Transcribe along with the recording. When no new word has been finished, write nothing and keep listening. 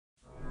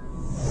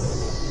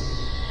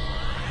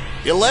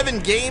11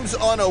 games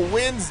on a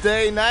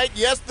Wednesday night.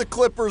 Yes, the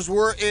Clippers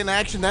were in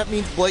action. That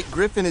means Blake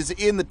Griffin is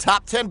in the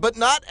top 10, but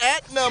not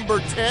at number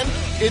 10.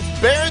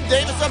 It's Baron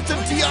Davis up to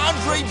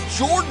DeAndre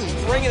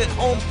Jordan, bringing it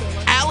home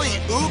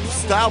alley-oop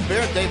style.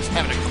 Baron Davis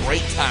having a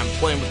great time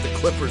playing with the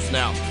Clippers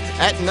now.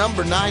 At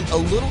number 9, a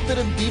little bit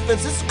of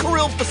defense. This is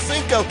Kirill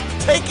Fasenko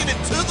taking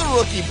it to the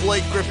rookie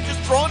Blake Griffin, just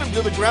throwing him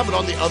to the ground, but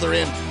on the other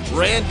end,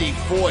 Randy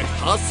Foye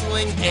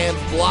hustling and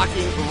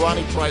blocking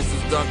Ronnie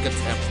Price's dunk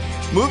attempt.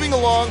 Moving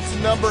along to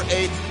number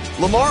 8,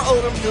 Lamar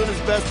Odom doing his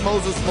best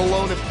Moses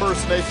Malone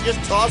impersonation.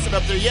 Just toss it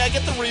up there. Yeah,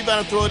 get the rebound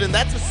and throw it in.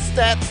 That's a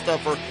stat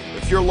stuffer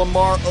if you're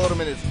Lamar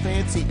Odom, and it's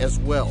fancy as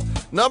well.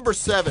 Number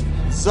 7,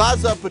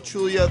 Zaza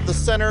Pachulia. The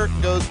center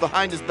goes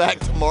behind his back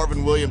to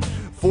Marvin Williams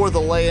for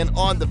the lay-in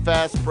on the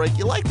fast break.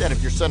 You like that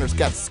if your center's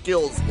got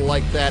skills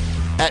like that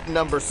at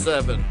number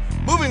 7.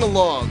 Moving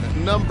along,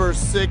 number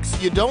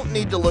 6, you don't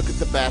need to look at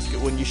the basket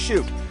when you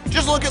shoot.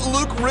 Just look at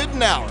Luke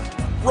Ridnour.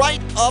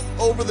 Right up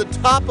over the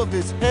top of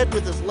his head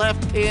with his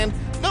left hand.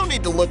 No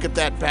need to look at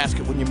that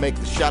basket when you make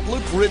the shot.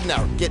 Luke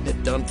Ridnour getting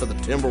it done for the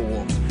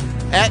Timberwolves.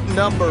 At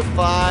number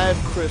 5,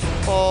 Chris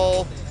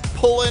Paul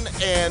pulling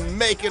and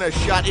making a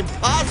shot.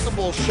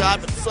 Impossible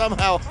shot, but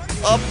somehow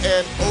up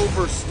and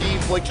over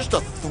Steve Blake. Just a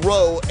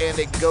throw and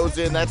it goes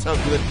in. That's how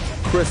good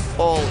Chris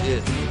Paul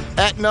is.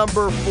 At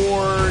number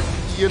 4,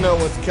 you know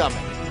what's coming.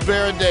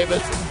 Baron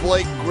Davis,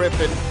 Blake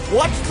Griffin.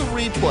 Watch the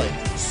replay.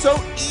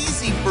 So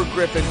easy for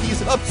Griffin.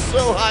 He's up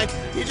so high.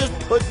 He's just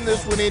putting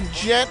this one in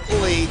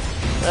gently.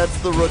 That's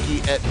the rookie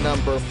at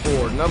number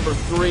 4. Number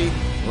 3,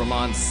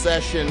 Ramon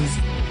Sessions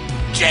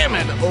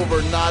jamming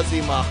over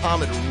Nazr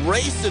Muhammad,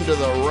 racing to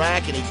the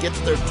rack, and he gets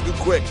there too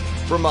quick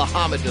for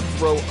Muhammad to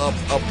throw up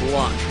a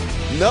block.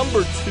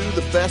 Number 2,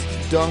 the best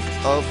dunk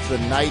of the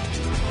night.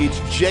 It's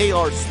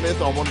J.R.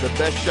 Smith on one of the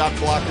best shot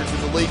blockers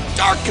in the league.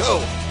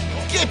 Darko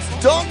gets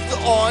dunked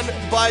on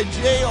by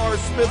J.R.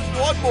 Smith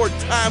one more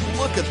time.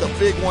 Look at the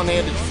big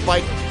one-handed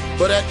spike.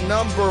 But at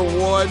number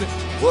 1,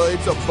 well,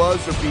 it's a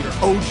buzzer beater.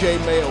 O.J.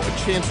 Mayo, a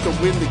chance to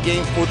win the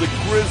game for the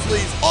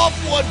Grizzlies. Off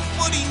 1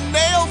 foot, he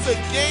nails a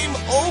game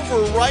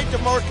over right to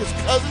Marcus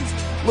Cousins.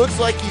 Looks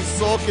like he's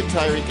sulking.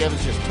 Tyreke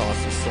Evans just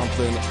tosses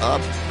something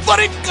up. But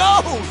it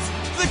goes!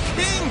 The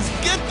Kings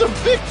get the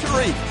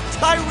victory.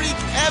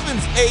 Tyreke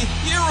Evans, a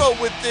hero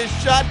with this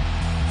shot.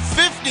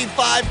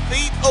 55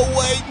 feet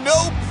away,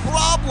 no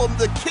problem.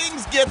 The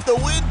Kings get the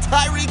win.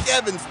 Tyreke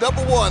Evans,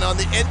 number 1 on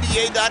the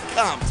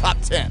NBA.com Top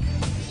 10.